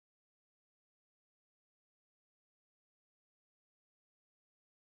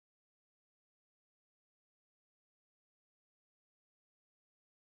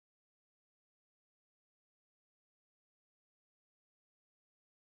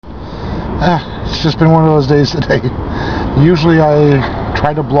It's just been one of those days today. Usually I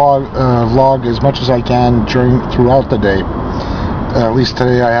try to vlog as much as I can throughout the day. At least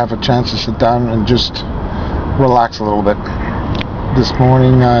today I have a chance to sit down and just relax a little bit. This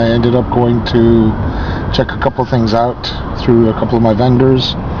morning I ended up going to check a couple of things out through a couple of my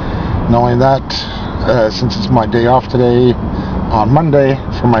vendors. Not only that, since it's my day off today on Monday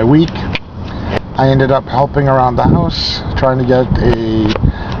for my week, I ended up helping around the house, trying to get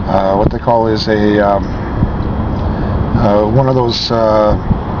what they call is one of those,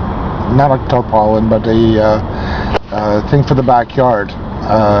 not a tarpaulin, but a thing for the backyard,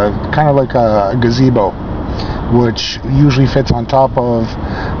 kind of like a gazebo, which usually fits on top of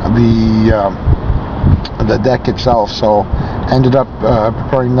the deck itself. So I ended up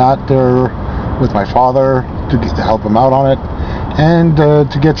preparing that there with my father to help him out on it, and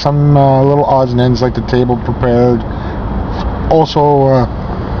to get some little odds and ends like the table prepared. Also,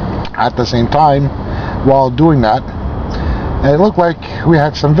 at the same time, while doing that, it looked like we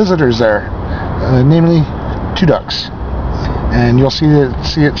had some visitors there, namely 2 ducks. And you'll see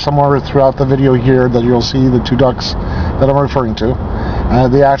it somewhere throughout the video here, that you'll see the 2 ducks that I'm referring to.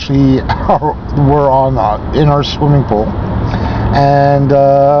 They actually were in our swimming pool, and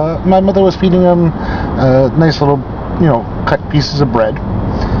my mother was feeding them nice little, cut pieces of bread,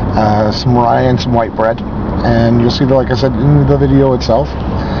 some rye and some white bread. And you'll see that, like I said, in the video itself.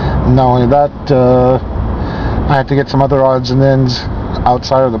 Not only that, I had to get some other odds and ends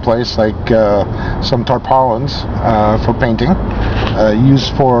outside of the place, like some tarpaulins for painting,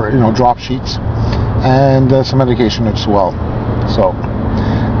 used for drop sheets, and some medication as well. So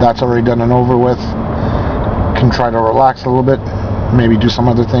that's already done and over with. Can try to relax a little bit, maybe do some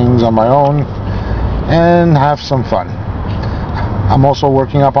other things on my own, and have some fun. I'm also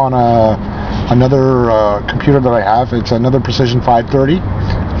working up on another computer that I have. It's another Precision 530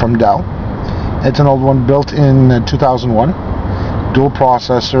 from Dell. It's an old one built in 2001. Dual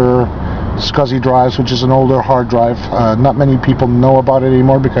processor, SCSI drives, which is an older hard drive. Not many people know about it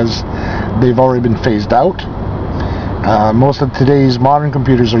anymore because they've already been phased out. Most of today's modern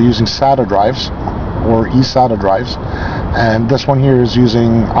computers are using SATA drives, or eSATA drives, and this one here is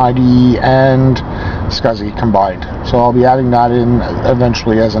using IDE and SCSI combined. So I'll be adding that in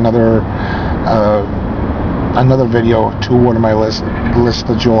eventually as another video to one of my lists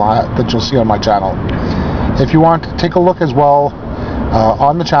that you'll see on my channel. If you want to take a look as well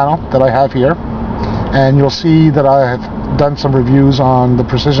on the channel that I have here, and you'll see that I have done some reviews on the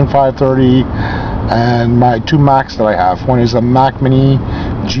Precision 530 and my 2 Macs that I have. One is a Mac Mini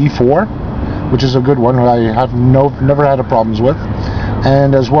G4, which is a good one I have never had problems with,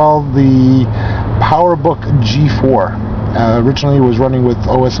 and as well the PowerBook G4. Originally it was running with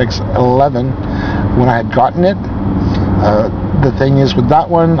OS X 11 when I had gotten it. The thing is, with that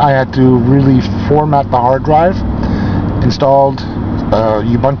one, I had to really format the hard drive, installed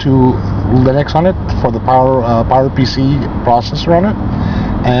Ubuntu Linux on it for the PowerPC processor on it,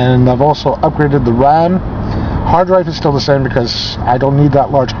 and I've also upgraded the RAM. Hard drive is still the same because I don't need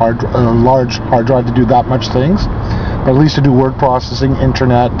that large hard drive to do that much things, but at least to do word processing,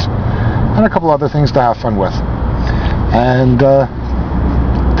 internet, and a couple other things to have fun with, and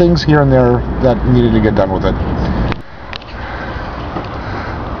things here and there that needed to get done with it.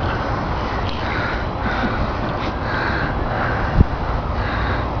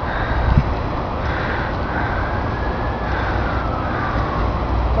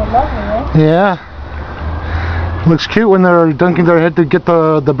 Lovely, eh? Yeah. Looks cute when they're dunking their head to get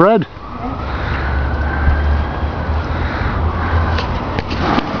the bread.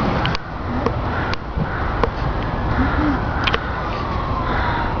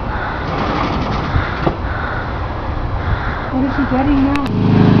 What is she getting now?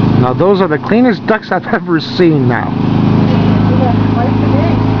 Now those are the cleanest ducks I've ever seen now. Do that twice a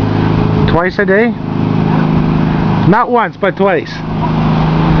day. Twice a day? Not once, but twice.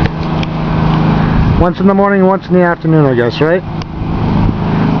 Once in the morning, once in the afternoon, I guess, right?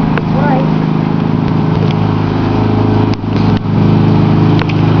 Right.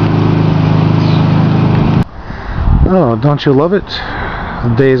 Oh, don't you love it?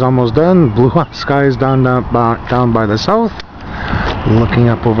 The day's almost done. Blue skies down by the south. Looking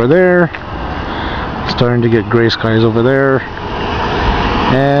up over there. Starting to get gray skies over there.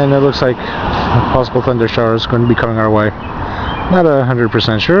 And it looks like a possible thunder shower is going to be coming our way. Not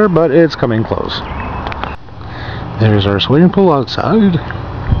 100% sure, but it's coming close. There's our swimming pool outside,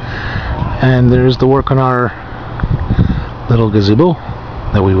 and there's the work on our little gazebo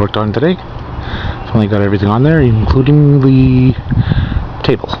that we worked on today. Finally got everything on there, including the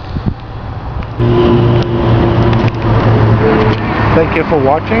table. Thank you for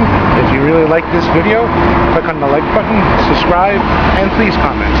watching. If you really like this video, click on the like button, subscribe, and please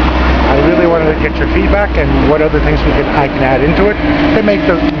comment. I really wanted to get your feedback and what other things I can add into it to make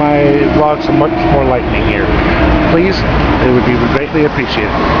my vlogs much more lightning here. Please, it would be greatly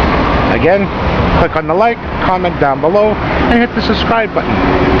appreciated. Again, click on the like, comment down below, and hit the subscribe button.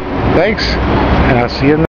 Thanks, and I'll see you in the